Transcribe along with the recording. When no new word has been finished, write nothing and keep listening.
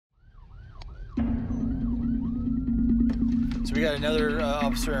So we got another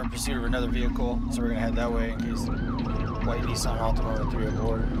officer in pursuit of another vehicle, so we're gonna head that way in case the white Nissan Altima 3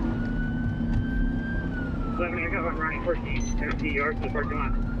 aboard. 11, I got one running 14, 17 yards to the parking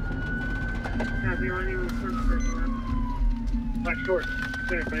lot. Copy, running towards the parking lot. Black short,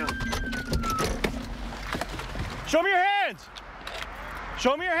 center my own. Show me your hands!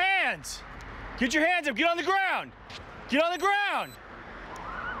 Show me your hands! Get your hands up, get on the ground! Get on the ground!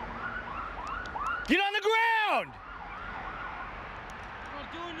 Get on the ground! I'm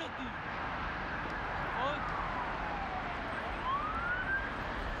not doing nothing.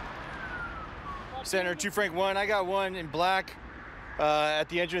 What? Center 2 Frank 1, I got one in black at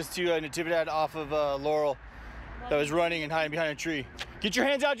the entrance to Natividad off of Laurel that was running and hiding behind a tree. Get your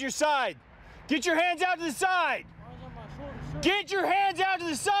hands out to your side! Get your hands out to the side! Get your hands out to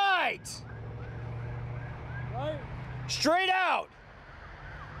the sides! Right? Straight out!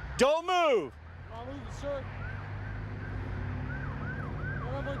 Don't move! I'm moving, sir.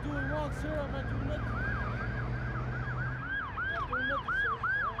 What am I doing wrong, sir? I'm not doing nothing. I'm not doing nothing, sir.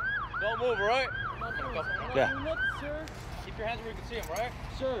 Don't move, all right? I'm not doing nothing, Yeah. sir. Keep your hands where you can see them, right?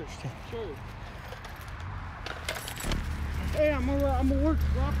 Sir, sure. Hey, I'm gonna work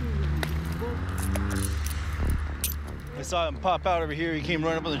properly. I saw him pop out over here. He came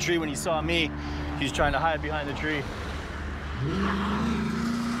running up on the tree when he saw me. He was trying to hide behind the tree.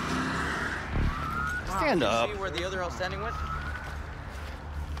 Stand up. See where the other outstanding went?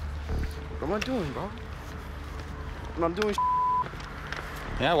 What am I doing, bro? I'm not doing.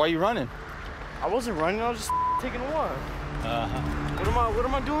 Yeah, why are you running? I wasn't running. I was just taking a walk. Uh-huh. What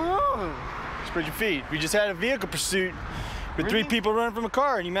am I doing wrong? Spread your feet. We just had a vehicle pursuit with Really? 3 people running from a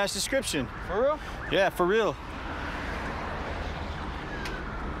car and you matched description. For real? Yeah, for real.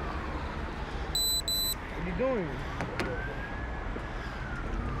 What are you doing?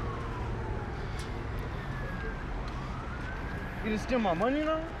 You gonna steal my money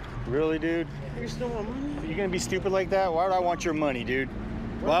now? Really, dude? You gonna steal my money? You gonna be stupid like that? Why would I want your money, dude?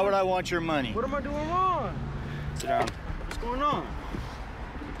 Why would I want your money? What am I doing wrong? Sit down. What's going on?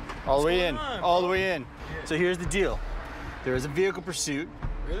 All the way going in. on, All the bro? way in. So here's the deal. There is a vehicle pursuit.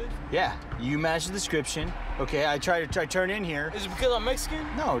 Really? Yeah, you match the description. Okay, I turn in here. Is it because I'm Mexican?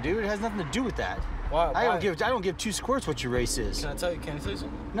 No, dude, it has nothing to do with that. Why? I don't give 2 squirts what your race is. Can I tell you? Can I say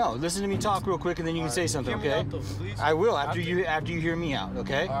something? No, listen to me talk real quick and then you can say something, Hear me okay? out, though, please. I will after you hear me out,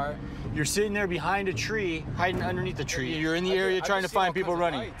 okay? All right. You're sitting there behind a tree, hiding underneath the tree. You're in the area trying to find people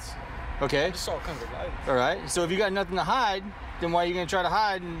running. Okay? I just saw all kinds of lights. All right. So if you got nothing to hide, then why are you gonna try to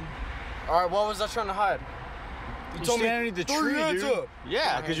hide? And All right. What was I trying to hide? you told me underneath the throw tree, your hands dude. up.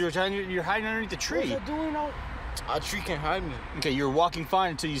 Yeah, because you're hiding underneath the What tree. was I doing out? A tree can't hide me. Okay, you were walking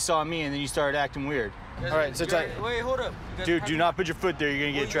fine until you saw me, and then you started acting weird. All right, so Wait, hold up. dude, do not put your foot there.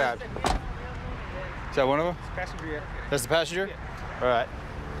 You're gonna get trapped. Is that one of them? Passenger, yeah. That's the passenger? Yeah. All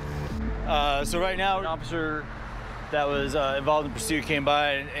right. So right now, an officer that was involved in pursuit came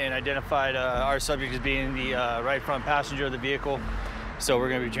by and identified our subject as being the right front passenger of the vehicle. So we're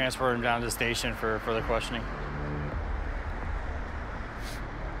going to be transferring him down to the station for further questioning.